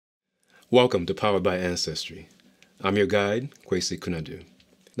Welcome to Powered by Ancestry. I'm your guide, Kwasi Konadu.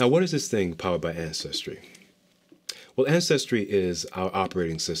 Now, what is this thing, Powered by Ancestry? Well, Ancestry is our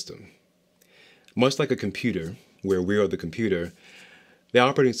operating system. Much like a computer, where we are the computer, the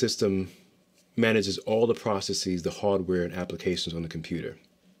operating system manages all the processes, the hardware and applications on the computer.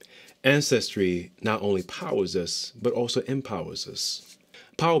 Ancestry not only powers us, but also empowers us.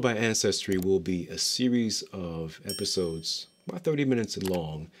 Powered by Ancestry will be a series of episodes, about 30 minutes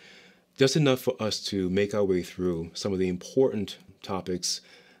long, just enough for us to make our way through some of the important topics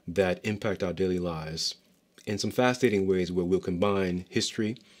that impact our daily lives in some fascinating ways where we'll combine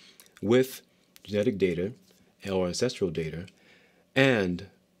history with genetic data or ancestral data and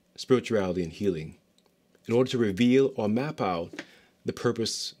spirituality and healing in order to reveal or map out the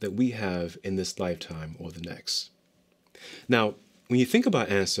purpose that we have in this lifetime or the next. Now, when you think about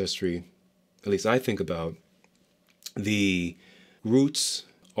ancestry, at least I think about the roots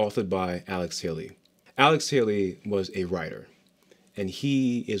authored by Alex Haley. Alex Haley was a writer, and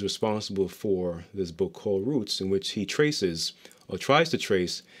he is responsible for this book called Roots, in which he traces or tries to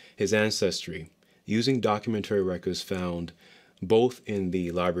trace his ancestry using documentary records found both in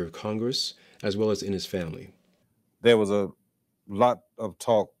the Library of Congress as well as in his family. There was a lot of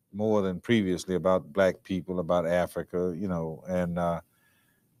talk more than previously about Black people, about Africa, and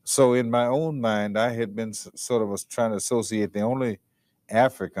so in my own mind, I had been was trying to associate the only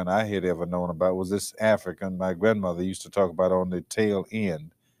African I had ever known about was this African my grandmother used to talk about on the tail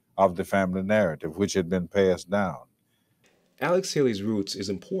end of the family narrative, which had been passed down. Alex Haley's roots is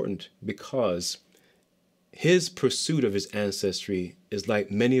important because his pursuit of his ancestry is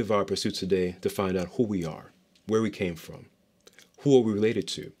like many of our pursuits today to find out who we are, where we came from, who are we related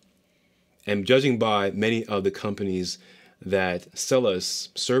to. And judging by many of the companies that sell us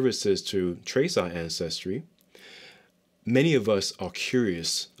services to trace our ancestry, many of us are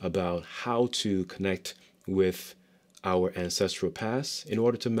curious about how to connect with our ancestral past in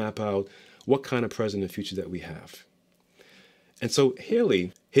order to map out what kind of present and future that we have. And so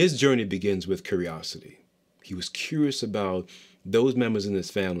Haley, his journey begins with curiosity. He was curious about those members in his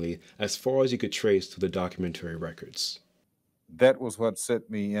family as far as he could trace to the documentary records. That was what set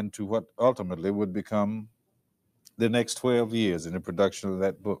me into what ultimately would become the next 12 years in the production of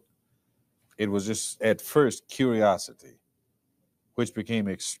that book. It was just at first curiosity, which became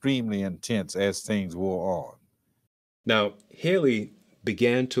extremely intense as things wore on. Now, Haley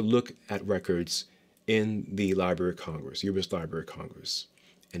began to look at records in the Library of Congress, U.S. Library of Congress.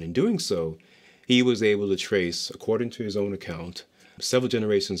 And in doing so, he was able to trace, according to his own account, several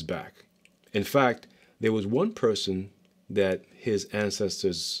generations back. In fact, there was one person that his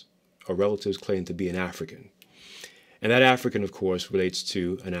ancestors or relatives claimed to be an African. And that African, of course, relates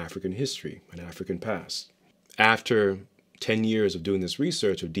to an African history, an African past. After 10 years of doing this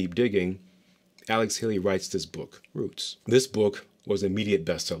research, of deep digging, Alex Haley writes this book, Roots. This book was an immediate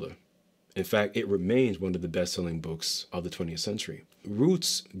bestseller. In fact, it remains one of the best-selling books of the 20th century.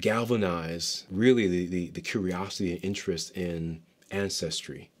 Roots galvanize really the curiosity and interest in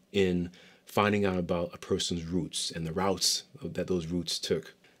ancestry, in finding out about a person's roots and the routes that those roots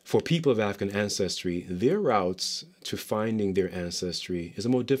took. For people of African ancestry, their routes to finding their ancestry is a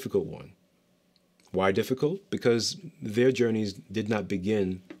more difficult one. Why difficult? Because their journeys did not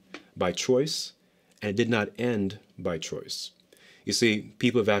begin by choice and did not end by choice. You see,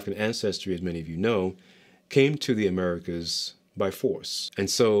 people of African ancestry, as many of you know, came to the Americas by force. And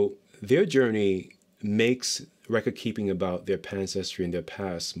so their journey makes record keeping about their ancestry and their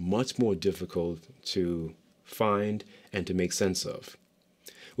past much more difficult to find and to make sense of,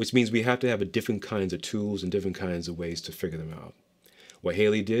 which means we have to have different kinds of tools and different kinds of ways to figure them out. What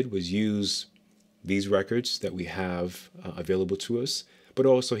Haley did was use these records that we have available to us, but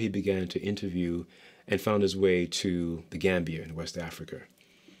also he began to interview and found his way to the Gambia in West Africa.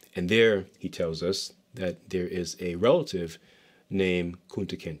 And there he tells us that there is a relative named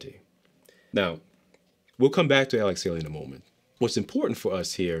Kunta Kinte. Now, we'll come back to Alex Haley in a moment. What's important for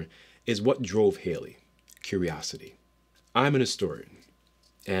us here is what drove Haley, curiosity. I'm an historian,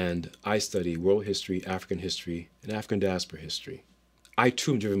 and I study world history, and African diaspora history. I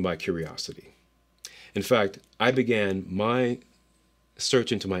too am driven by curiosity. In fact, I began my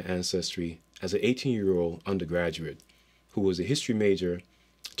search into my ancestry as an 18-year-old undergraduate who was a history major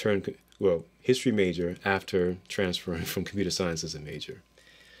after transferring from computer science as a major.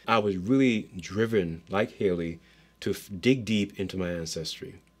 I was really driven, like Haley, to dig deep into my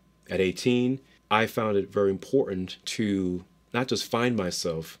ancestry. At 18, I found it very important to not just find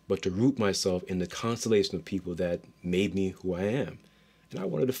myself, but to root myself in the constellation of people that made me who I am. And I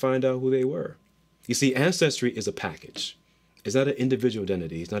wanted to find out who they were. You see, ancestry is a package. It's not an individual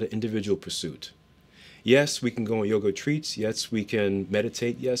identity. It's not an individual pursuit. Yes, we can go on yoga retreats. Yes, we can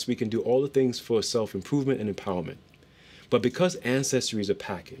meditate. Yes, we can do all the things for self-improvement and empowerment. But because Ancestry is a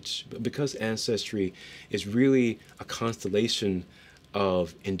package, because Ancestry is really a constellation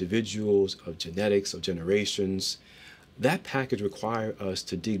of individuals, of genetics, of generations, that package requires us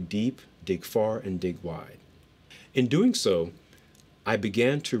to dig deep, dig far, and dig wide. In doing so, I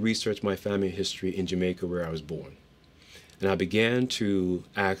began to research my family history in Jamaica, where I was born. And I began to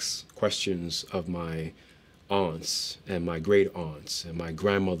ask questions of my aunts and my great aunts and my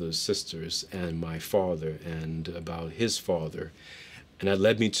grandmother's sisters and my father and about his father. And that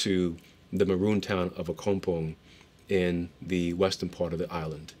led me to the maroon town of Akompong in the western part of the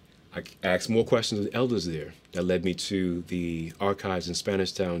island. I asked more questions of the elders there. That led me to the archives in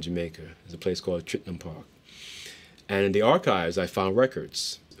Spanish Town, Jamaica. There's a place called Chittenden Park. And in the archives, I found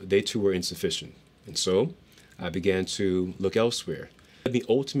records. They too were insufficient. And so I began to look elsewhere. It led me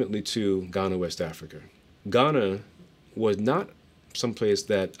ultimately to Ghana, West Africa. Ghana was not someplace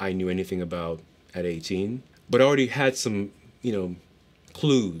that I knew anything about at 18, but I already had some,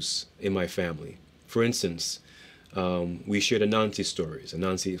 clues in my family. For instance, we shared Anansi stories.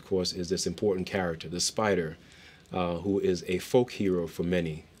 Anansi, of course, is this important character, the spider, who is a folk hero for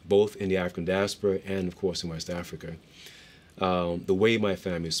many, both in the African diaspora and, of course, in West Africa. The way my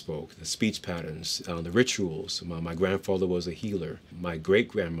family spoke, the speech patterns, the rituals. My grandfather was a healer. My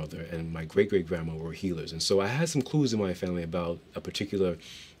great-grandmother and my great-great-grandma were healers. And so I had some clues in my family about a particular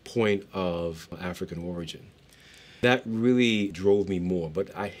point of African origin. That really drove me more.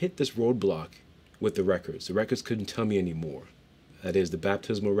 But I hit this roadblock with the records. The records couldn't tell me anymore. That is, the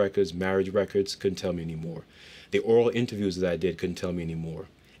baptismal records, marriage records couldn't tell me anymore. The oral interviews that I did couldn't tell me anymore.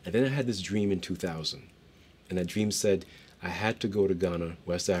 And then I had this dream in 2000. And that dream said I had to go to Ghana,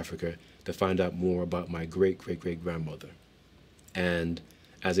 West Africa, to find out more about my great-great-great-grandmother. And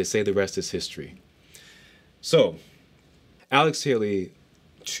as they say, the rest is history. So, Alex Haley,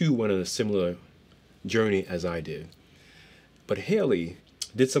 too, went on a similar journey as I did. But Haley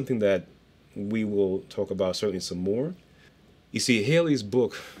did something that we will talk about certainly some more. You see, Haley's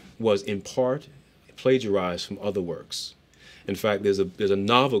book was in part plagiarized from other works. In fact, there's a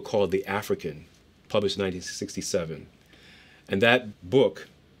novel called The African, published in 1967. And that book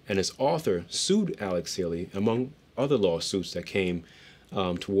and its author sued Alex Haley, among other lawsuits that came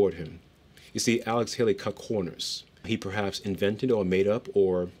toward him. You see, Alex Haley cut corners. He perhaps invented or made up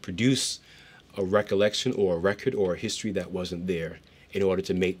or produced a recollection or a record or a history that wasn't there in order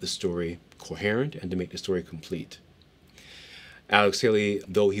to make the story coherent and to make the story complete. Alex Haley,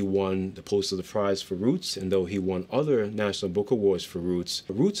 though he won the Pulitzer Prize for Roots and though he won other National Book Awards for Roots,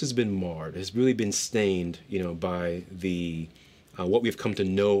 Roots has been marred, has really been stained, by the what we've come to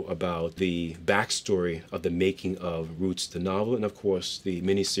know about the backstory of the making of Roots, the novel, and of course the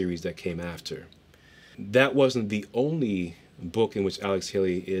miniseries that came after. That wasn't the only book in which Alex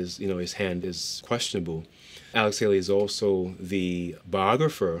Haley is, his hand is questionable. Alex Haley is also the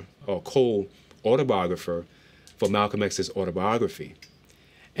biographer or co-autobiographer for Malcolm X's autobiography.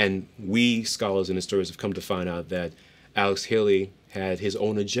 And we scholars and historians have come to find out that Alex Haley had his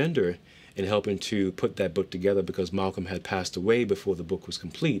own agenda in helping to put that book together because Malcolm had passed away before the book was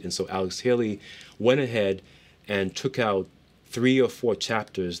complete. And so Alex Haley went ahead and took out 3 or 4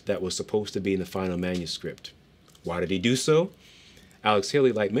 chapters that were supposed to be in the final manuscript. Why did he do so? Alex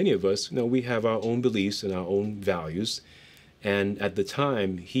Haley, like many of us, we have our own beliefs and our own values. And at the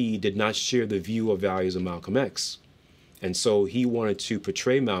time, he did not share the view or values of Malcolm X. And so he wanted to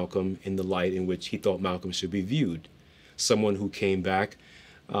portray Malcolm in the light in which he thought Malcolm should be viewed. Someone who came back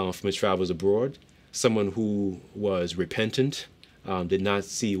from his travels abroad, someone who was repentant, did not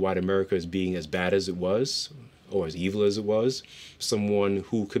see white America as being as bad as it was or as evil as it was, someone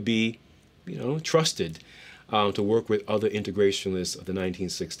who could be, trusted to work with other integrationists of the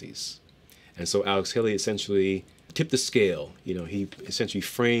 1960s. And so Alex Haley essentially tipped the scale. He essentially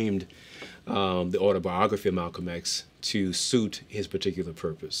framed the autobiography of Malcolm X to suit his particular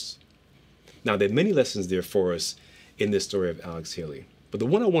purpose. Now, there are many lessons there for us in this story of Alex Haley. But the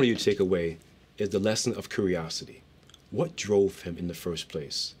one I want you to take away is the lesson of curiosity. What drove him in the first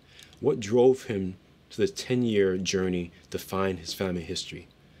place? What drove him to this 10-year journey to find his family history?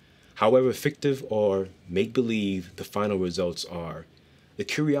 However fictive or make-believe the final results are, the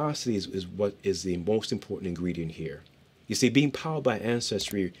curiosity is what is the most important ingredient here. You see, being powered by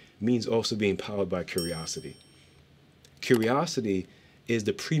ancestry means also being powered by curiosity. Curiosity is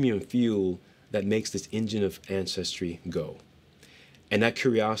the premium fuel that makes this engine of ancestry go. And that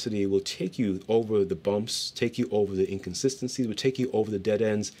curiosity will take you over the bumps, take you over the inconsistencies, will take you over the dead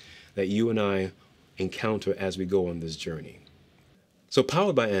ends that you and I encounter as we go on this journey. So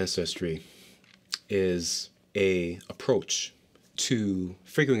Powered by Ancestry is a approach to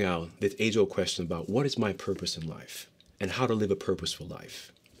figuring out this age-old question about what is my purpose in life and how to live a purposeful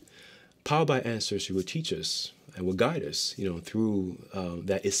life. Powered by Ancestry will teach us and will guide us, through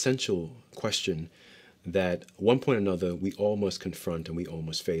that essential question that at one point or another we all must confront and we all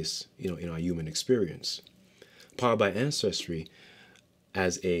must face, in our human experience. Powered by Ancestry,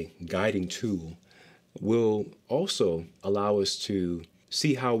 as a guiding tool, will also allow us to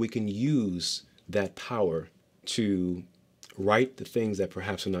see how we can use that power to right the things that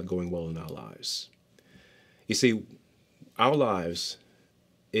perhaps are not going well in our lives. You see, our lives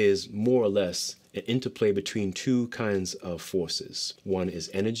is more or less an interplay between two kinds of forces. One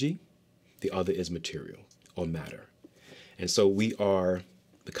is energy, the other is material or matter. And so we are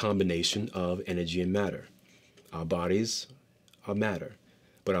the combination of energy and matter. Our bodies are matter,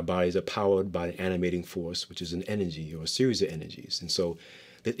 but our bodies are powered by an animating force, which is an energy or a series of energies. And so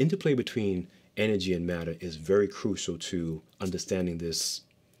the interplay between energy and matter is very crucial to understanding this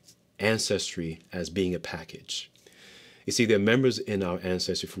ancestry as being a package. You see, there are members in our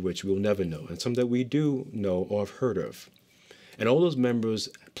ancestry for which we'll never know, and some that we do know or have heard of. And all those members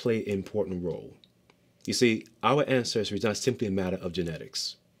play an important role. You see, our ancestry is not simply a matter of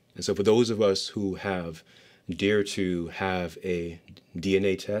genetics. And so for those of us who have dared to have a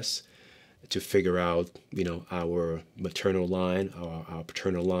DNA test to figure out, our maternal line, our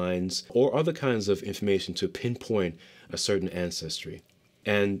paternal lines, or other kinds of information to pinpoint a certain ancestry.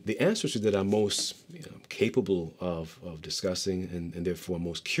 And the ancestry that I'm most capable of discussing and therefore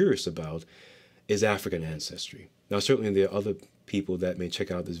most curious about is African ancestry. Now, certainly there are other people that may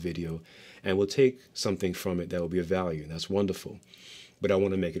check out this video and will take something from it that will be of value, and that's wonderful. But I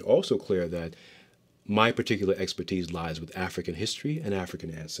want to make it also clear that my particular expertise lies with African history and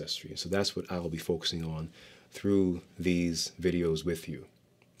African ancestry. So that's what I will be focusing on through these videos with you.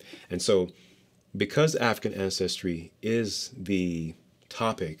 And so because African ancestry is the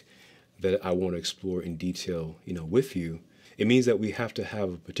topic that I want to explore in detail, with you, it means that we have to have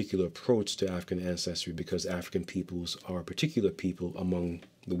a particular approach to African ancestry because African peoples are particular people among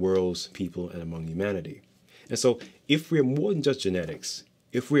the world's people and among humanity. And so if we're more than just genetics,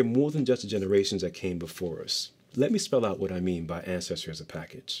 if we're more than just the generations that came before us, let me spell out what I mean by ancestry as a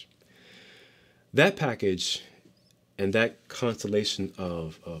package. That package and that constellation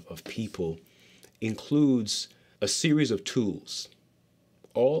of people includes a series of tools.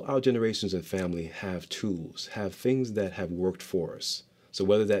 All our generations and family have tools, have things that have worked for us. So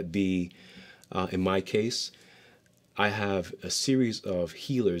whether that be, in my case, I have a series of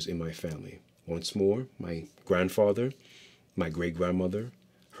healers in my family. Once more, my grandfather, my great-grandmother,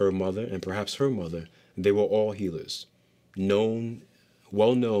 her mother, and perhaps her mother, they were all healers, known,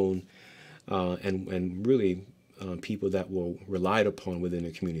 well-known, and really people that were relied upon within the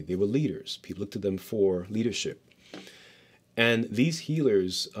community. They were leaders. People looked to them for leadership. And these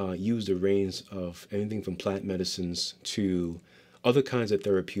healers used a range of anything from plant medicines to other kinds of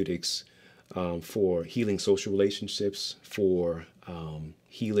therapeutics for healing social relationships, for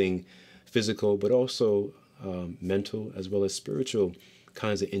healing physical, but also mental as well as spiritual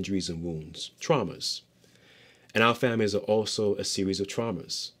kinds of injuries and wounds, traumas. And our families are also a series of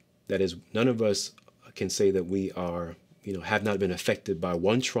traumas. That is, none of us can say that we are, have not been affected by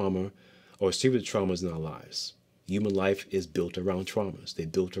one trauma or a series of traumas in our lives. Human life is built around traumas. They're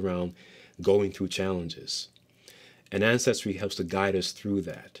built around going through challenges. And ancestry helps to guide us through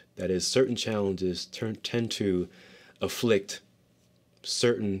that. That is, certain challenges tend to afflict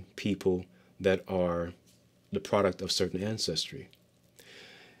certain people that are the product of certain ancestry.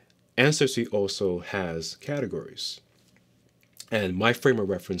 Ancestry also has categories. And my frame of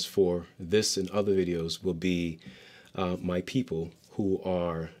reference for this and other videos will be my people who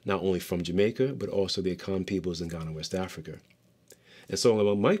are not only from Jamaica, but also the Akan peoples in Ghana, West Africa. And so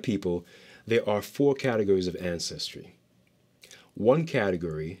among my people, there are 4 categories of ancestry. One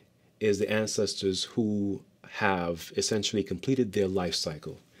category is the ancestors who have essentially completed their life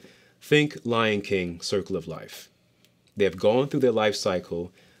cycle. Think Lion King, circle of life. They have gone through their life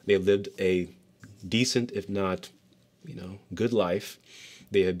cycle. They have lived a decent, if not, good life.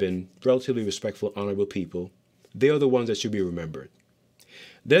 They have been relatively respectful, honorable people. They are the ones that should be remembered.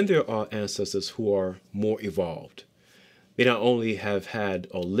 Then there are ancestors who are more evolved. They not only have had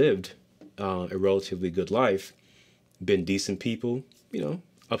or lived a relatively good life, been decent people,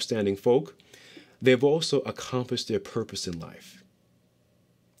 upstanding folk, they've also accomplished their purpose in life.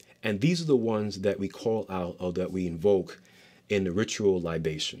 And these are the ones that we call out or that we invoke in the ritual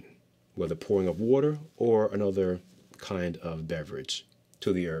libation, whether pouring of water or another kind of beverage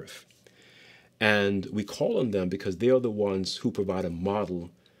to the earth. And we call on them because they are the ones who provide a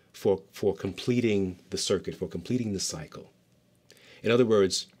model for completing the circuit, for completing the cycle. In other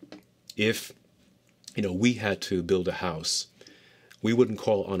words, if we had to build a house, we wouldn't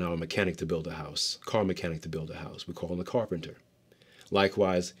call on our mechanic to build a house, car mechanic to build a house. We call on the carpenter.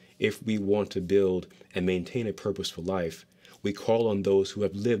 Likewise, if we want to build and maintain a purposeful life, we call on those who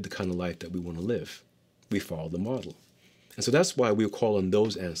have lived the kind of life that we want to live. We follow the model. And so that's why we call on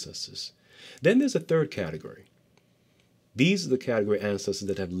those ancestors. Then there's a third category. These are the category of ancestors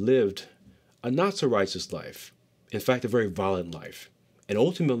that have lived a not so righteous life, in fact, a very violent life. And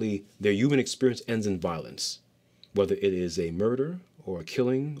ultimately, their human experience ends in violence, whether it is a murder or a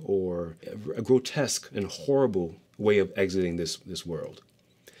killing or a grotesque and horrible way of exiting this world.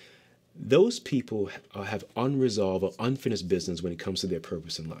 Those people have unresolved or unfinished business when it comes to their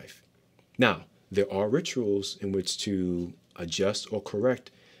purpose in life. Now, there are rituals in which to adjust or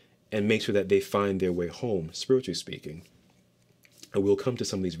correct and make sure that they find their way home, spiritually speaking. And we'll come to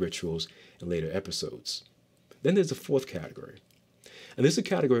some of these rituals in later episodes. Then there's a fourth category. And this is a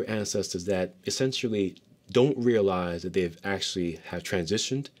category of ancestors that essentially don't realize that they've actually have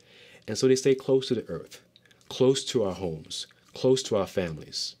transitioned. And so they stay close to the earth, close to our homes, close to our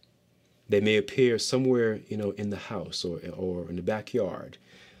families. They may appear somewhere, in the house or in the backyard.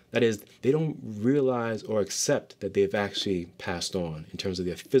 That is, they don't realize or accept that they've actually passed on in terms of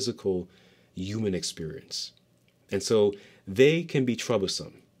their physical human experience. And so they can be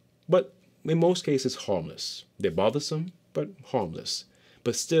troublesome, but in most cases harmless. They're bothersome, but harmless.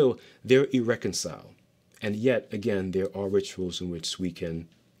 But still, they're irreconciled. And yet, again, there are rituals in which we can,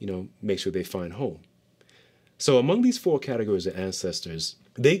 make sure they find home. So among these four categories of ancestors,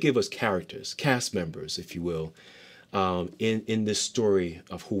 they give us characters, cast members, if you will, in this story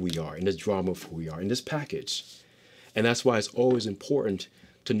of who we are, in this drama of who we are, in this package. And that's why it's always important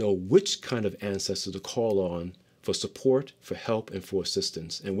to know which kind of ancestor to call on for support, for help, and for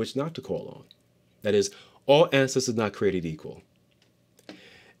assistance, and which not to call on. That is, all ancestors not created equal.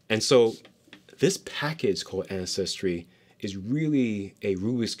 And so this package called Ancestry is really a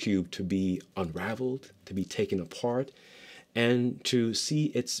Rubik's Cube to be unraveled, to be taken apart, and to see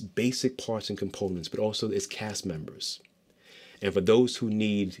its basic parts and components, but also its cast members. And for those who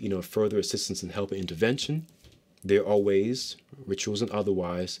need, further assistance and help and intervention, there are ways, rituals and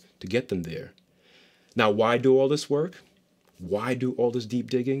otherwise, to get them there. Now, why do all this work? Why do all this deep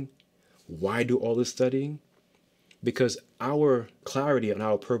digging? Why do all this studying? Because our clarity on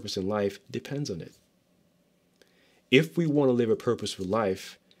our purpose in life depends on it. If we want to live a purposeful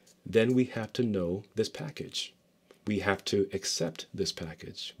life, then we have to know this package. We have to accept this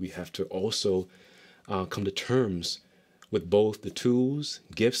package. We have to also come to terms with both the tools,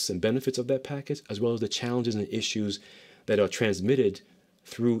 gifts, and benefits of that package, as well as the challenges and issues that are transmitted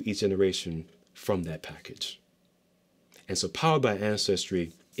through each generation from that package. And so Powered by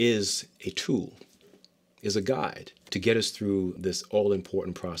Ancestry is a tool, is a guide to get us through this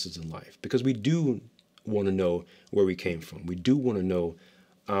all-important process in life. Because we do want to know where we came from. We do want to know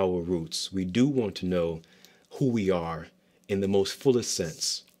our roots. We do want to know who we are in the most fullest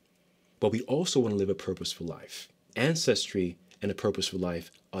sense. But we also want to live a purposeful life. Ancestry and a purposeful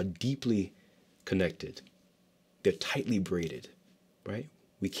life are deeply connected. They're tightly braided, right?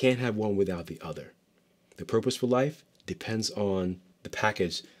 We can't have one without the other. The purposeful life depends on the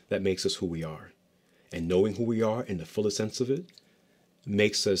package that makes us who we are. And knowing who we are in the fullest sense of it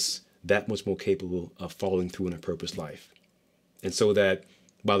makes us that much more capable of following through in a purpose life. And so that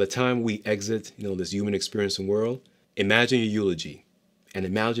by the time we exit, this human experience and world, imagine your eulogy and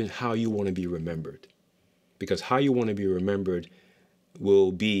imagine how you want to be remembered. Because how you want to be remembered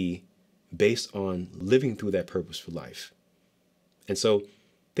will be based on living through that purposeful life. And so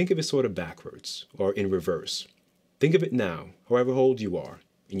think of it sort of backwards or in reverse. Think of it now, however old you are,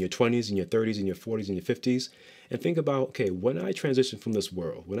 in your 20s, in your 30s, in your 40s, in your 50s, and think about, okay, when I transition from this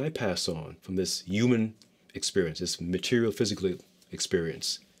world, when I pass on from this human experience, this material, physical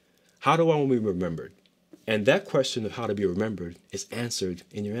experience, how do I want to be remembered? And that question of how to be remembered is answered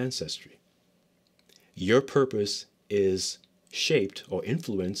in your ancestry. Your purpose is shaped or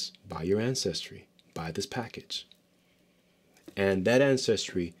influenced by your ancestry, by this package. And that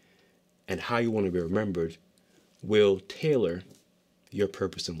ancestry and how you want to be remembered will tailor your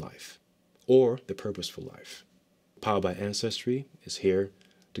purpose in life or the purposeful life. Powered by Ancestry is here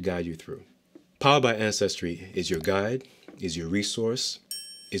to guide you through. Powered by Ancestry is your guide, is your resource,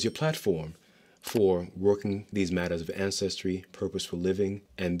 is your platform for working these matters of ancestry, purposeful living,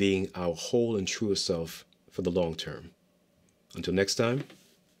 and being our whole and truest self for the long term. Until next time,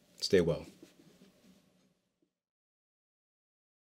 stay well.